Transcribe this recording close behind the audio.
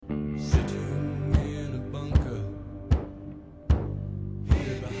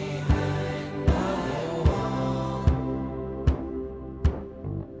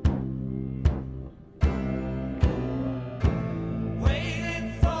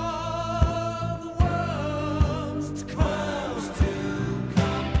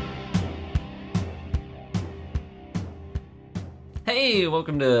Hey,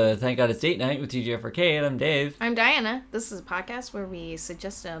 welcome to Thank God It's Date Night with TGF Arcade. I'm Dave. I'm Diana. This is a podcast where we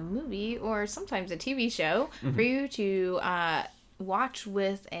suggest a movie or sometimes a TV show for you to watch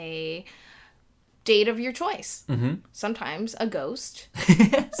with a date of your choice. Sometimes a ghost.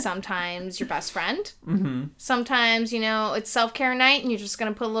 Sometimes your best friend. Sometimes, it's self-care night and you're just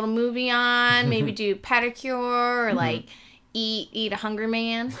going to put a little movie on, maybe do pedicure or eat a hungry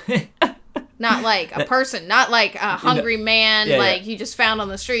man. Not like a person, not like a hungry man you just found on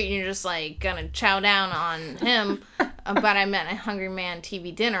the street and you're just like gonna chow down on him. But I meant a hungry man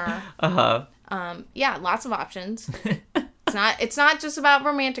TV dinner. Lots of options. It's not just about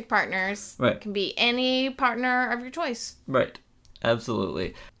romantic partners. Right. It can be any partner of your choice. Right.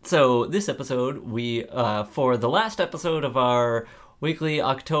 Absolutely. So this episode, we for the last episode of our weekly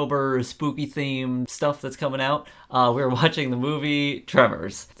October spooky theme stuff that's coming out, we're watching the movie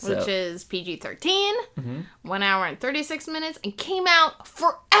Tremors. Which is PG-13, 1 hour and 36 minutes, and came out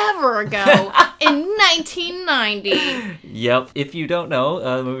forever ago in 1990. Yep. If you don't know,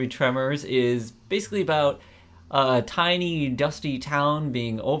 the movie Tremors is basically about a tiny, dusty town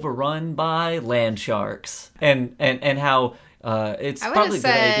being overrun by land sharks. And how it's probably a good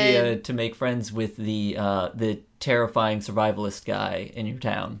idea to make friends with the terrifying survivalist guy in your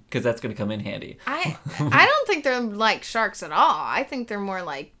town, because that's going to come in handy. I don't think they're like sharks at all. I think they're more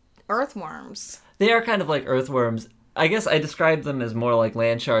like earthworms. They are kind of like earthworms. I guess I describe them as more like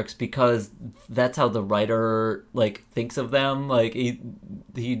land sharks because that's how the writer thinks of them.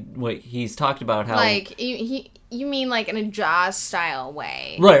 He's talked about how you mean like in a Jaws style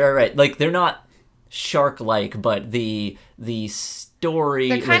way. Right. Like they're not shark-like, but the story...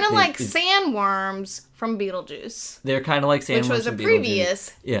 They're kind of like sandworms from Beetlejuice. They're kind of like sandworms from Beetlejuice. Which was a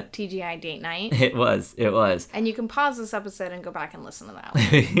previous TGI date night. It was. And you can pause this episode and go back and listen to that one.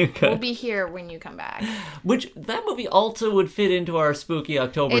 You could. We'll be here when you come back. Which, that movie also would fit into our spooky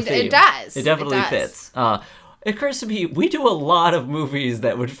October theme. It does. It definitely fits. It occurs to me, we do a lot of movies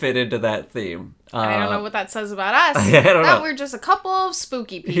that would fit into that theme. I don't know what that says about us. I don't know. We're just a couple of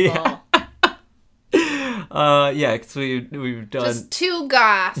spooky people. Because we've done... Just two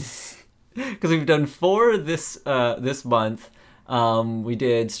goths. Because we've done 4 this month. We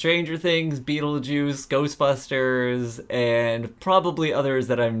did Stranger Things, Beetlejuice, Ghostbusters, and probably others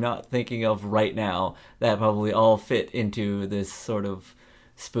that I'm not thinking of right now that probably all fit into this sort of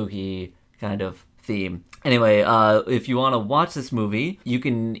spooky kind of theme. Anyway, if you want to watch this movie, you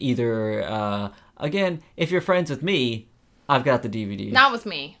can either, again, if you're friends with me, I've got the DVD. Not with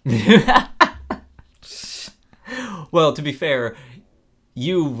me. Well, to be fair,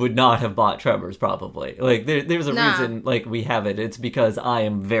 you would not have bought Tremors, probably. There's a reason, we have it. It's because I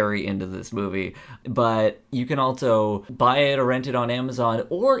am very into this movie. But you can also buy it or rent it on Amazon.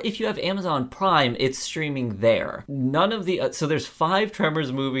 Or if you have Amazon Prime, it's streaming there. None of the... So there's 5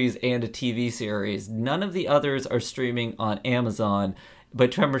 Tremors movies and a TV series. None of the others are streaming on Amazon.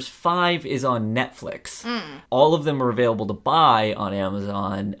 But Tremors 5 is on Netflix. All of them are available to buy on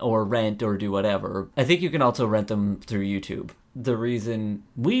Amazon or rent or do whatever. I think you can also rent them through YouTube. The reason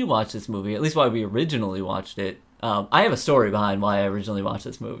we watched this movie, at least why we originally watched it, I have a story behind why I originally watched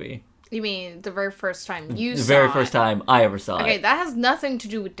this movie. You mean the very first time you saw it? The very first time I ever saw it. Okay, that has nothing to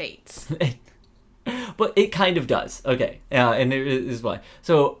do with dates. But it kind of does. Okay. And it is why.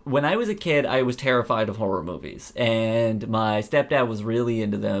 So when I was a kid, I was terrified of horror movies. And my stepdad was really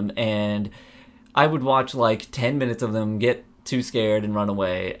into them. And I would watch 10 minutes of them, get too scared and run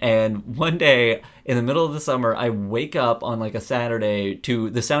away. And one day in the middle of the summer, I wake up on a Saturday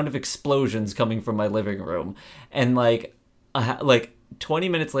to the sound of explosions coming from my living room. And 20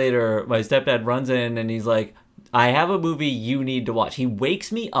 minutes later, my stepdad runs in and he's like, I have a movie you need to watch. He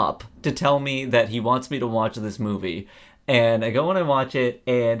wakes me up to tell me that he wants me to watch this movie. And I go and I watch it,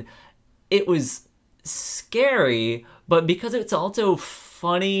 and it was scary, but because it's also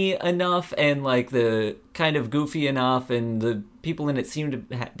funny enough and the kind of goofy enough and the people in it seem to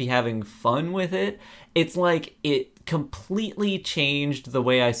be having fun with it, it's it completely changed the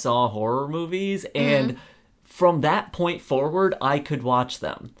way I saw horror movies. And from that point forward, I could watch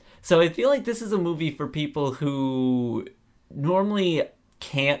them. So I feel like this is a movie for people who normally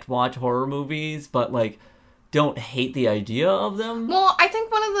can't watch horror movies, but don't hate the idea of them. Well, I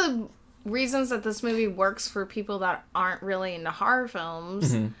think one of the reasons that this movie works for people that aren't really into horror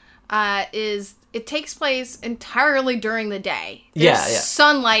films is it takes place entirely during the day. There's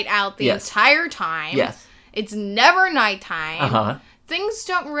sunlight out the entire time. Yes. It's never nighttime. Things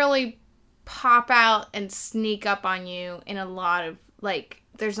don't really pop out and sneak up on you in a lot of,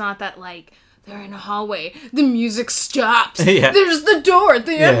 there's not that, they're in a hallway. The music stops. Yeah. There's the door at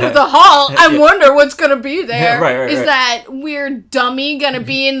the end of the hall. I wonder what's going to be there. Right, Is that weird dummy going to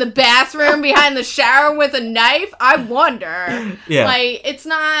be in the bathroom behind the shower with a knife? I wonder. Yeah. Like, it's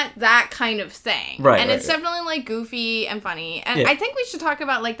not that kind of thing. Right, And right, it's definitely, like, goofy and funny. And I think we should talk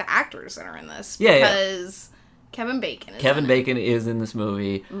about, like, the actors that are in this. Yeah, because Kevin Bacon is Kevin Bacon is in this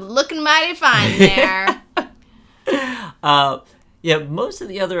movie. looking mighty fine there. Yeah, most of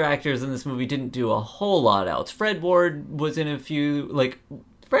the other actors in this movie didn't do a whole lot else. Fred Ward was in a few, like,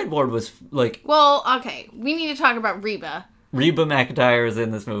 Fred Ward was, like... Well, okay, we need to talk about Reba. Reba McEntire is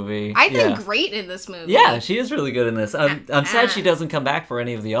in this movie. I think great in this movie. Yeah, she is really good in this. I'm sad she doesn't come back for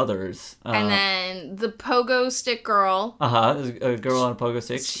any of the others. And then the pogo stick girl. A girl on a pogo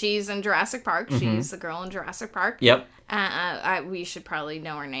stick. She's in Jurassic Park. She's the girl in Jurassic Park. Yep. We should probably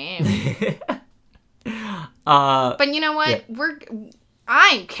know her name. But you know what? Yeah.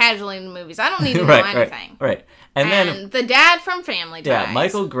 I'm casually in the movies. I don't need to know anything. Right. And then the dad from Family Ties. Yeah,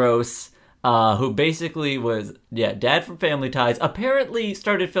 Michael Gross, who basically was dad from Family Ties. Apparently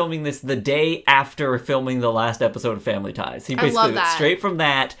started filming this the day after filming the last episode of Family Ties. He basically went straight from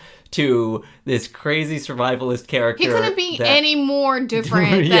that to this crazy survivalist character. He couldn't be any more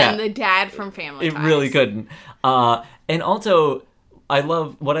different than the dad from Family Ties. It really couldn't. And also,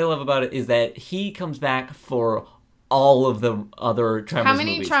 what I love about it is that he comes back for all of the other Tremors movies. How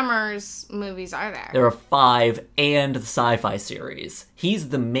many Tremors movies are there? There are 5 and the sci-fi series. He's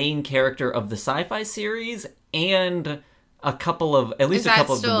the main character of the sci-fi series and a couple of the movies. Is that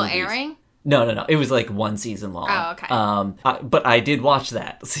still airing? No. It was like 1 season long. Oh, okay. But I did watch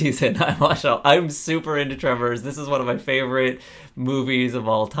that season. I watched all. I'm super into Tremors. This is one of my favorite movies of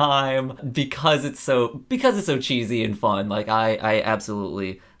all time because it's so cheesy and fun. Like I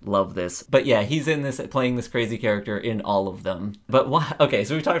absolutely love this. But yeah, he's in this playing this crazy character in all of them. But why? Okay,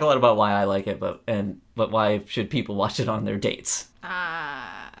 so we talked a lot about why I like it, but why should people watch it on their dates?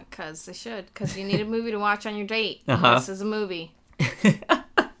 Because they should. Because you need a movie to watch on your date. This is a movie.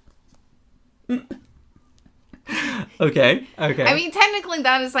 Okay. I mean, technically,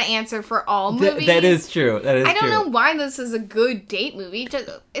 that is the answer for all movies. That is true. I don't know why this is a good date movie. It's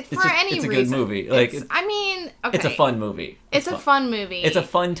any reason. It's a good movie. Like, it's a fun movie. It's a fun movie. It's a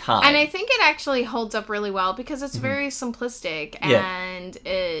fun time. And I think it actually holds up really well because it's very simplistic and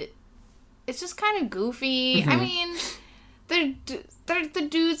it's just kind of goofy. I mean, the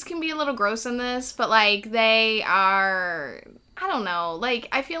dudes can be a little gross in this, but like they are. I don't know. Like,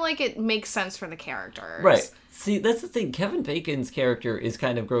 I feel like it makes sense for the characters. Right. See, that's the thing. Kevin Bacon's character is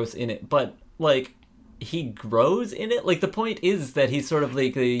kind of gross in it, but, like, he grows in it. Like, the point is that he's sort of,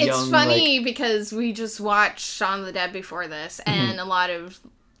 like, a young... It's funny because we just watched Shaun of the Dead before this, and a lot of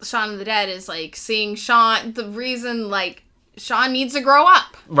Shaun of the Dead is, like, seeing Shaun... The reason, like, Shaun needs to grow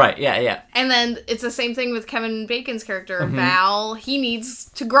up. Right, yeah. And then it's the same thing with Kevin Bacon's character, Val. He needs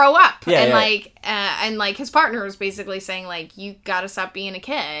to grow up. And like his partner is basically saying, like, you gotta stop being a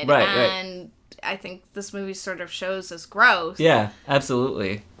kid. And I think this movie sort of shows his growth. Yeah,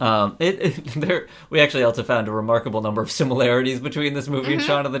 absolutely. We actually also found a remarkable number of similarities between this movie and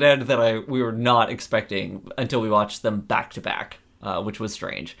Shaun of the Dead that we were not expecting until we watched them back to back, which was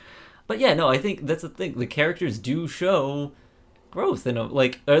strange. But yeah, no, I think that's the thing. The characters do show growth or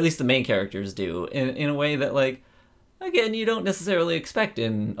at least the main characters do, in a way that, like, again, you don't necessarily expect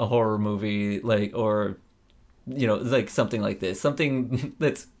in a horror movie, like, or, you know, like something like this. Something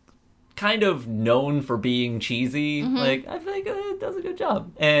that's kind of known for being cheesy. Like, I think it does a good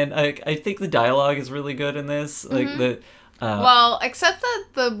job. And I think the dialogue is really good in this. Like, well, except that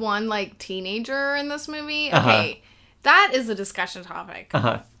the one, like, teenager in this movie, okay, that is a discussion topic.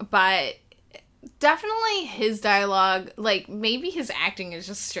 But definitely his dialogue, like, maybe his acting is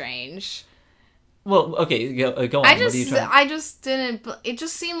just strange. Well, okay, go on. I just didn't... It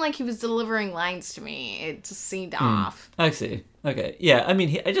just seemed like he was delivering lines to me. It just seemed off. I see. Okay. Yeah, I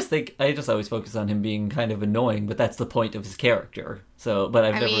mean, I just always focus on him being kind of annoying, but that's the point of his character. So,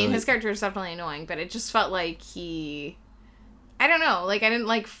 but his character is definitely annoying, but it just felt like I don't know, like, I didn't,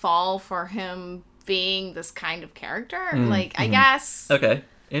 like, fall for him being this kind of character. I guess. Okay.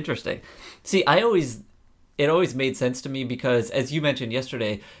 Interesting. See, it always made sense to me because, as you mentioned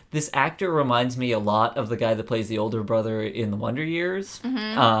yesterday, this actor reminds me a lot of the guy that plays the older brother in The Wonder Years.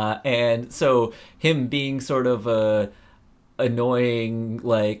 And so him being sort of a annoying,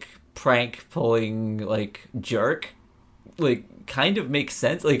 like, prank-pulling, like, jerk, like, kind of makes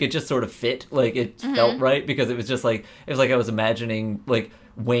sense. Like, it just sort of fit. Like, it felt right because it was like I was imagining, like,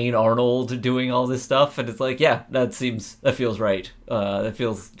 Wayne Arnold doing all this stuff, and it's like, yeah, that feels right. That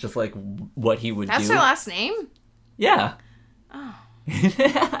feels just like what he would do. That's their last name? Yeah. Oh.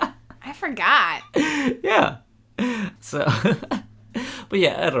 I forgot. Yeah. So, but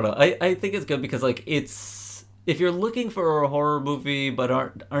yeah, I don't know. I think it's good because like it's if you're looking for a horror movie but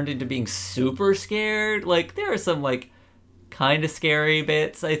aren't into being super scared, like there are some like kind of scary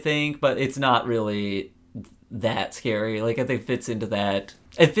bits, I think, but it's not really that scary. Like I think it fits into that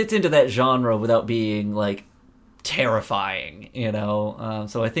genre without being like terrifying, you know.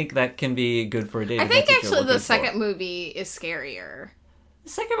 So I think that can be good for a date. I think actually the second movie is scarier. The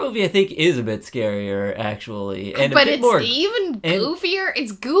second movie, I think, is a bit scarier, actually, and but it's even goofier.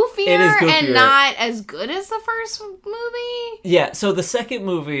 It's goofier, and not as good as the first movie. Yeah. So the second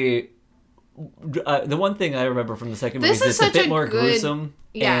movie, the one thing I remember from the second movie is it's a bit more gruesome.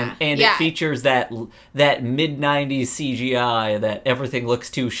 Yeah, and it features that mid-90s CGI that everything looks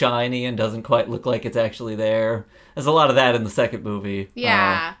too shiny and doesn't quite look like it's actually there. There's a lot of that in the second movie.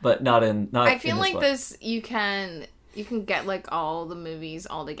 Yeah, but not in. I feel like this you can get like all the movies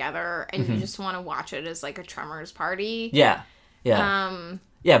all together and you just want to watch it as like a Tremors party. Yeah.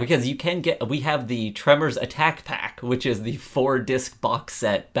 Yeah, because we have the Tremors Attack Pack, which is the 4-disc box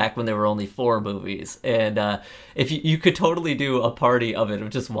set back when there were only 4 movies. And if you could totally do a party of it,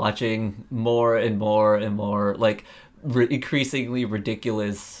 of just watching more and more and more, like, increasingly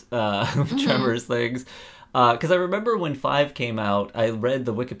ridiculous Tremors things. Because I remember when 5 came out, I read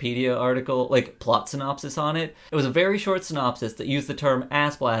the Wikipedia article, like, plot synopsis on it. It was a very short synopsis that used the term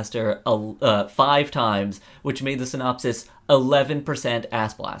ass blaster 5 times, which made the synopsis 11%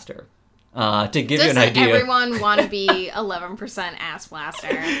 ass blaster. To give you an idea. Doesn't everyone want to be 11% ass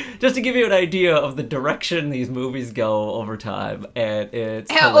blaster? Just to give you an idea of the direction these movies go over time, and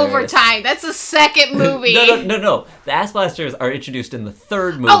it's over time. That's the second movie. No. The ass blasters are introduced in the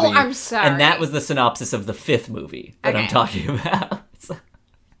 3rd movie. Oh, I'm sorry. And that was the synopsis of the 5th movie that I'm talking about.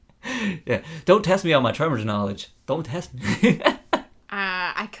 Yeah, don't test me on my Tremors knowledge. Don't test me.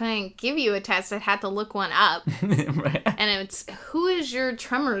 I couldn't give you a test. I had to look one up. Right. And it's, who is your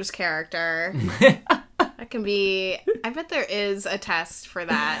Tremors character? That can be, I bet there is a test for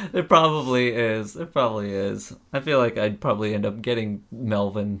that. There probably is. I feel like I'd probably end up getting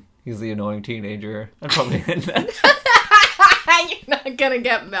Melvin. He's the annoying teenager. I'd probably end up. You're not gonna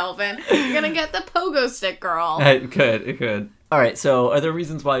get Melvin. You're gonna get the pogo stick girl. It could. Alright, so are there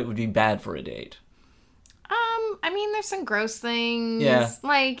reasons why it would be bad for a date? I mean, there's some gross things. Yeah.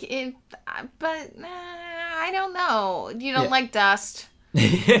 Like, but I don't know. You don't like dust.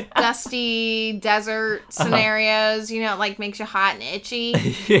 Dusty desert scenarios, you know, it like makes you hot and itchy.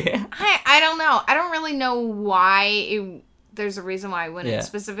 Yeah. I don't know. I don't really know why there's a reason why it wouldn't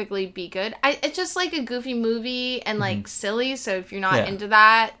specifically be good. It's just like a goofy movie and like silly. So if you're not into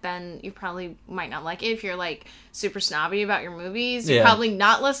that, then you probably might not like it. If you're like super snobby about your movies, you're probably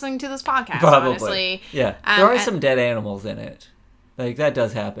not listening to this podcast. Honestly, yeah. There are some dead animals in it. Like that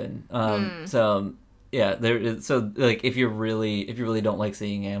does happen. So yeah, there is. So like if you really don't like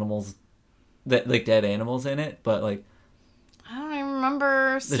seeing animals, that like dead animals in it, but like I don't even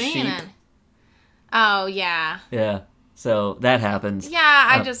remember seeing sheep. it. Oh yeah. Yeah. So that happens.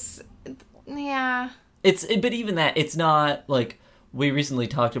 Yeah, But even that, it's not like we recently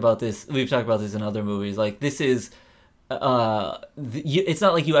talked about this. We've talked about this in other movies. Like this is, it's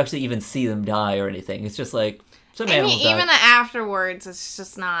not like you actually even see them die or anything. It's just like some animals die. Even afterwards, it's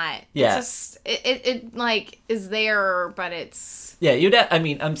just not. Yeah. It's just it like is there, but it's. Yeah,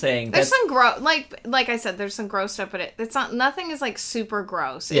 I'm saying there's some gross, like I said, there's some gross stuff, but it's not. Nothing is like super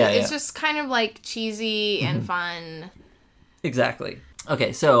gross. It's just kind of like cheesy and fun. Exactly.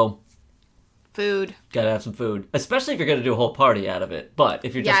 Okay, so food. Gotta have some food, especially if you're gonna do a whole party out of it. But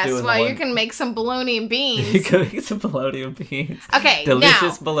if you're just doing you can make some bologna and beans. You can make some bologna and beans. Okay,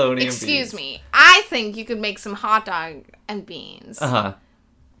 delicious bologna and beans. Excuse me. I think you could make some hot dog and beans.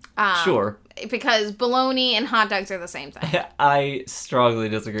 Sure. Because bologna and hot dogs are the same thing. I strongly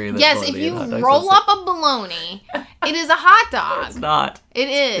disagree. That yes, if you roll up a bologna, it is a hot dog. It's not. It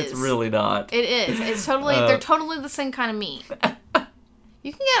is. It's really not. It is. It's totally. They're totally the same kind of meat.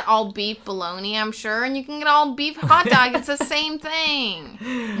 You can get all beef bologna, I'm sure, and you can get all beef hot dog. It's the same thing.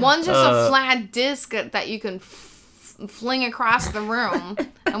 One's just a flat disc that you can fling across the room,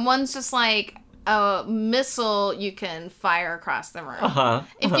 and one's just like a missile you can fire across the room.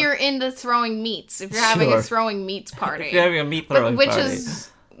 If you're into throwing meats, if you're having a throwing meats party. If you're having a meat throwing party. Which is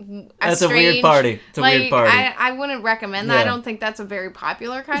that's a weird party. It's a weird party. I wouldn't recommend that. I don't think that's a very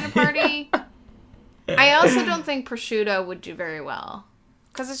popular kind of party. I also don't think prosciutto would do very well.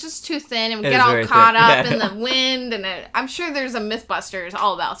 Because it's just too thin and we get all caught up in the wind. And I'm sure there's a Mythbusters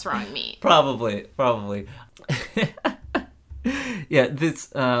all about throwing meat. Probably. Yeah,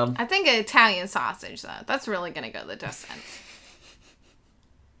 this... I think an Italian sausage, though. That's really going to go the distance.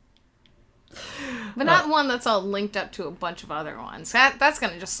 But not one that's all linked up to a bunch of other ones. That's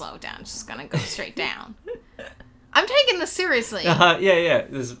going to just slow it down. It's just going to go straight down. I'm taking this seriously. Yeah.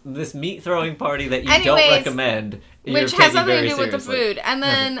 This meat throwing party that you don't recommend. Which has nothing to do with the food. And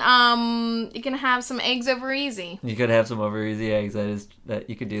then you can have some eggs over easy. You could have some over easy eggs. That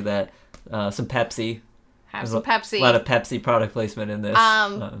you could do that. Some Pepsi. There's some Pepsi. A lot of Pepsi product placement in this.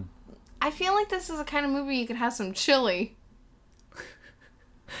 I feel like this is the kind of movie you could have some chili.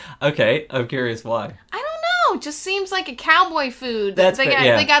 Okay, I'm curious why. I don't know. It just seems like a cowboy food.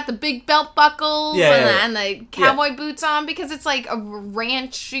 They got the big belt buckles and the cowboy boots on because it's like a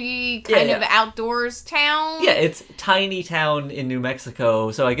ranchy kind of outdoors town. Yeah, it's tiny town in New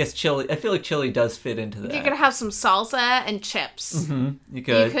Mexico, so I guess chili. I feel like chili does fit into that. You could have some salsa and chips. Mm-hmm. You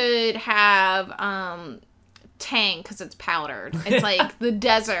could. You could have Tang because it's powdered. It's like the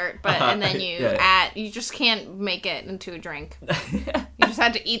desert, and then you add. You just can't make it into a drink. You just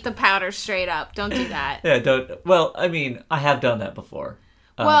had to eat the powder straight up. Don't do that. Yeah, don't. Well, I mean, I have done that before.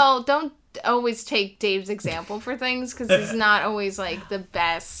 Don't always take Dave's example for things because he's not always like the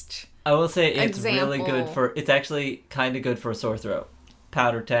best. I will say it's really good for. It's actually kind of good for a sore throat.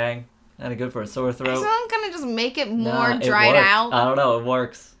 Powdered Tang, kind of good for a sore throat. So I'm gonna just make it more dried out. I don't know. It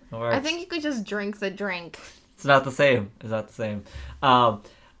works. I think you could just drink the drink. It's not the same.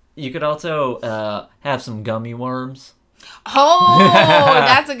 You could also have some gummy worms. Oh,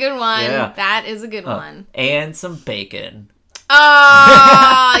 that's a good one. Yeah. That is a good one. And some bacon.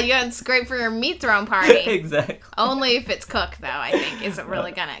 Oh, yeah, it's great for your meat throwing party. Exactly. Only if it's cooked, though, I think. Isn't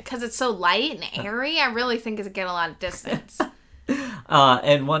really gonna. Because it's so light and airy, I really think it's get a lot of distance.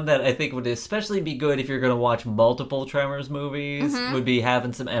 And one that I think would especially be good if you're going to watch multiple Tremors movies would be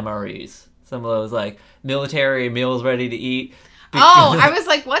having some MREs. Some of those, like, military meals ready to eat. I was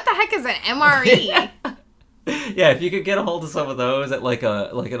like, what the heck is an MRE? Yeah, if you could get a hold of some of those at, like,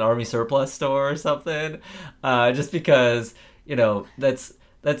 an Army surplus store or something. Just because,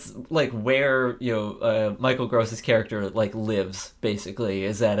 that's like where Michael Gross's character like lives basically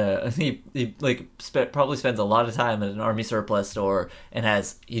is at he probably spends a lot of time at an Army surplus store and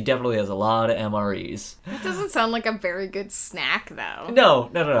he definitely has a lot of MREs. That doesn't sound like a very good snack though. No,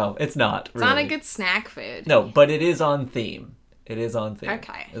 it's not. It's not a good snack food. No, but it is on theme.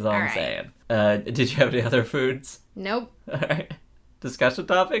 Okay, is all I'm saying. Did you have any other foods? Nope. All right. Discussion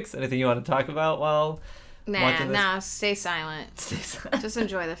topics? Anything you want to talk about while? Nah, stay silent. Just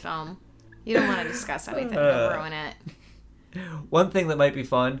enjoy the film. You don't want to discuss anything. You'll ruin it. One thing that might be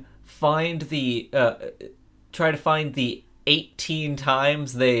fun, try to find the 18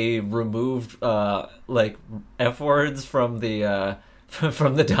 times they removed, F words from the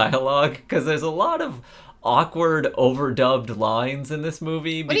dialogue, because there's a lot of awkward overdubbed lines in this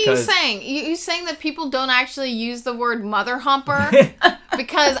movie. What are you saying? You saying that people don't actually use the word mother humper?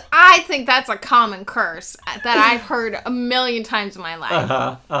 Because I think that's a common curse that I've heard a million times in my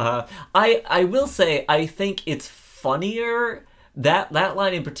life. I will say I think it's funnier. That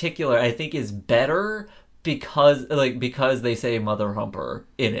line in particular I think is better because they say mother humper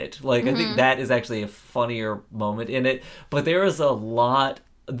in it. I think that is actually a funnier moment in it. But there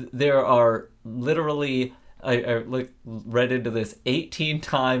are literally, I read into this 18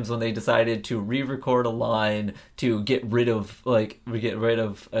 times when they decided to re-record a line to get rid of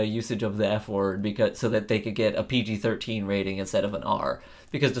usage of the F word so that they could get a PG-13 rating instead of an R.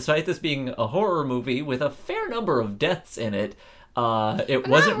 Because despite this being a horror movie with a fair number of deaths in it, it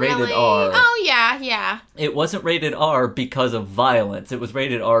wasn't rated R. Oh, yeah. It wasn't rated R because of violence. It was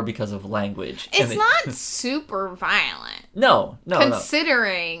rated R because of language. It's not super violent. No.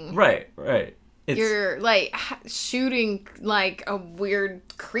 Considering... Right. You're, shooting, a weird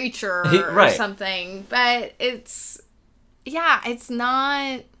creature or something. But it's... Yeah, it's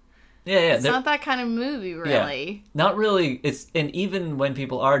not... Yeah. It's not that kind of movie, really. Yeah, not really. And even when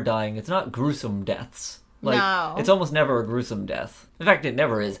people are dying, it's not gruesome deaths. No. It's almost never a gruesome death. In fact, it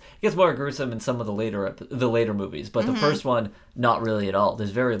never is. It gets more gruesome in some of the later movies, but the first one, not really at all. There's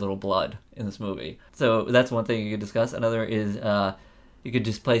very little blood in this movie. So that's one thing you could discuss. Another is you could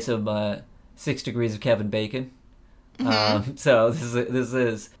just play some 6 Degrees of Kevin Bacon. So this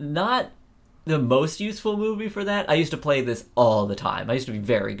is not the most useful movie for that. I used to play this all the time. I used to be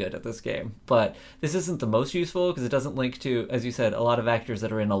very good at this game. But this isn't the most useful because it doesn't link to, as you said, a lot of actors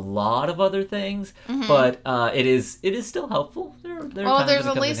that are in a lot of other things. But it is still helpful. There's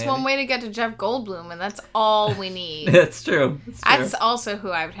at least one way to get to Jeff Goldblum, and that's all we need. That's true. That's also who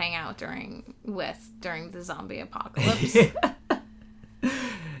I would hang out during the zombie apocalypse.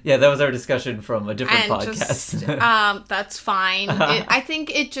 Yeah, that was our discussion from a different podcast. That's fine. I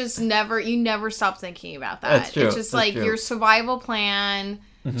think it just you never stop thinking about that. That's true. It's just your survival plan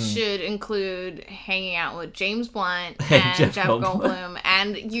should include hanging out with James Blunt and Jeff Goldblum,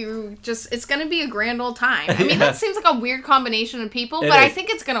 and it's going to be a grand old time. I mean, that seems like a weird combination of people, but I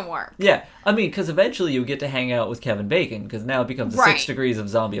think it's going to work. Yeah, I mean, because eventually you get to hang out with Kevin Bacon, because now it becomes 6 degrees of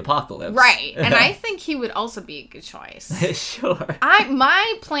zombie apocalypse. Right, and I think he would also be a good choice. Sure.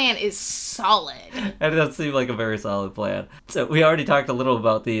 My plan is solid. That does seem like a very solid plan. So we already talked a little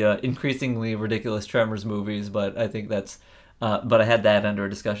about the increasingly ridiculous Tremors movies, but I think that's... but I had that under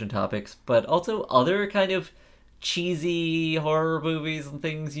discussion topics. But also other kind of cheesy horror movies and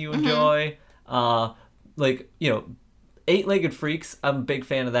things you enjoy. Like, Eight-Legged Freaks, I'm a big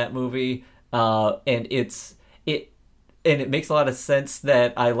fan of that movie. And it makes a lot of sense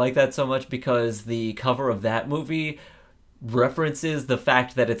that I like that so much because the cover of that movie references the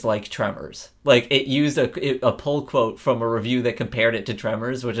fact that it's like Tremors. Like, it used a pull quote from a review that compared it to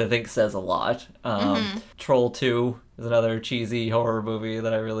Tremors, which I think says a lot. Troll 2 is another cheesy horror movie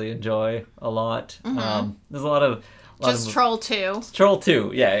that I really enjoy a lot. There's a lot of... Troll 2. Troll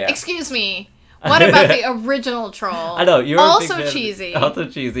 2, yeah. Excuse me. What about the original Troll? I know, you're also cheesy. Also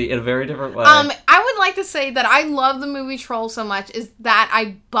cheesy in a very different way. I would like to say that I love the movie Troll so much is that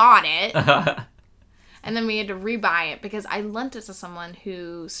I bought it. And then we had to rebuy it because I lent it to someone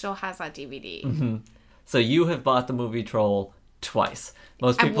who still has that DVD. So you have bought the movie Troll twice.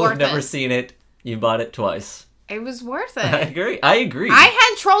 Most people have never seen it. You bought it twice. It was worth it. I agree. I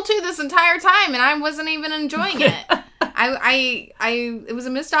had Troll 2 this entire time, and I wasn't even enjoying it. It was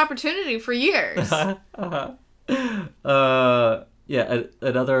a missed opportunity for years. Yeah,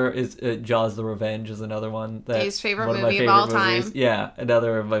 another is Jaws: The Revenge is another one. Dave's favorite movie of all time. Yeah,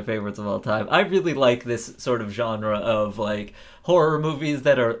 another of my favorites of all time. I really like this sort of genre of like horror movies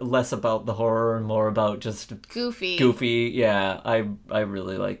that are less about the horror and more about just goofy. Yeah, I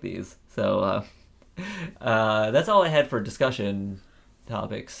really like these. So that's all I had for discussion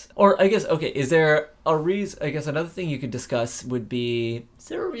topics. Or I guess, okay, is there a reason, I guess another thing you could discuss would be, is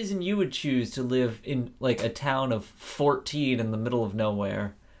there a reason you would choose to live in like a town of 14 in the middle of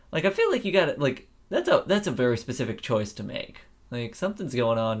nowhere? Like, I feel like you got like, that's a very specific choice to make. Like, something's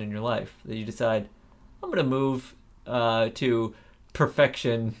going on in your life that you decide, I'm going to move to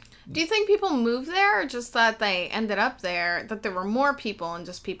perfection. Do you think people moved there or just that they ended up there, that there were more people and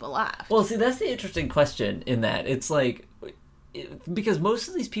just people left? Well, see, that's the interesting question in that. It's like, because most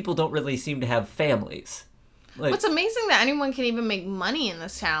of these people don't really seem to have families. Like, it's amazing that anyone can even make money in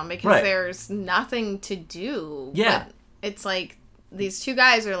this town because there's nothing to do. Yeah. But it's like these two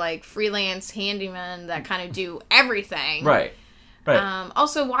guys are like freelance handymen that kind of do everything. Right.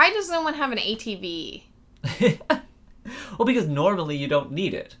 Also, why does no one have an ATV? Well, because normally you don't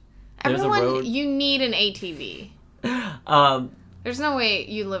need it. You need an ATV. There's no way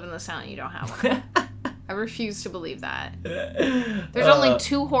you live in this town and you don't have one. I refuse to believe that. There's only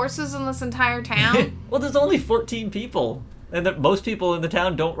 2 horses in this entire town? Well, there's only 14 people. And most people in the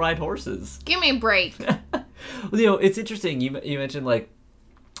town don't ride horses. Give me a break. Well, it's interesting. You mentioned, like,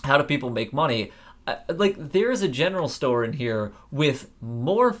 how do people make money? Like, there's a general store in here with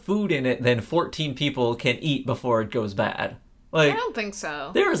more food in it than 14 people can eat before it goes bad. Like, I don't think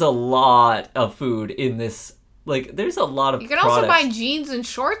so. There's a lot of food in this. Like, there's a lot of You can products. also buy jeans and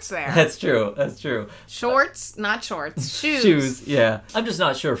shorts there. That's true. Shorts, not shorts. Shoes. Shoes, yeah. I'm just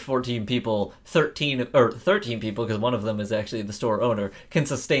not sure 13 people, because one of them is actually the store owner, can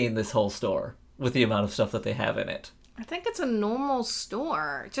sustain this whole store with the amount of stuff that they have in it. I think it's a normal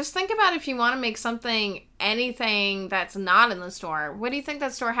store. Just think about if you want to make anything that's not in the store. What do you think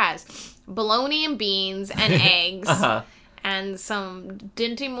that store has? Bologna and beans and eggs. And some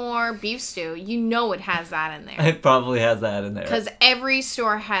Dinty Moore beef stew. You know it has that in there. It probably has that in there. Because every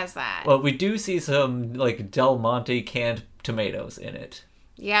store has that. Well, we do see some, like, Del Monte canned tomatoes in it.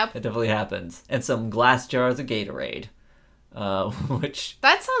 Yep. It definitely happens. And some glass jars of Gatorade. Which...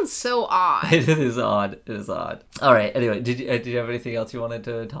 That sounds so odd. It is odd. All right, anyway, did you have anything else you wanted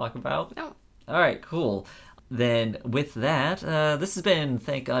to talk about? No. All right, cool. Then, with that, this has been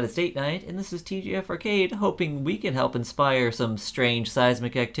Thank God It's Date Night, and this is TGF Arcade, hoping we can help inspire some strange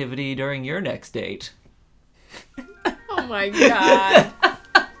seismic activity during your next date. Oh my god.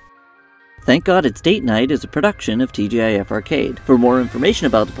 Thank God It's Date Night is a production of TGIF Arcade. For more information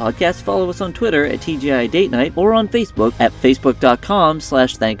about the podcast, follow us on Twitter at TGI Date Night or on Facebook at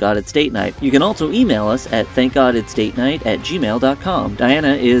facebook.com/thankgoditsdatenight. You can also email us at thankgoditsdatenight@gmail.com.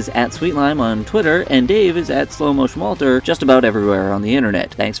 Diana is at SweetLime on Twitter, and Dave is at SlowMotionWalter just about everywhere on the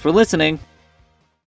internet. Thanks for listening.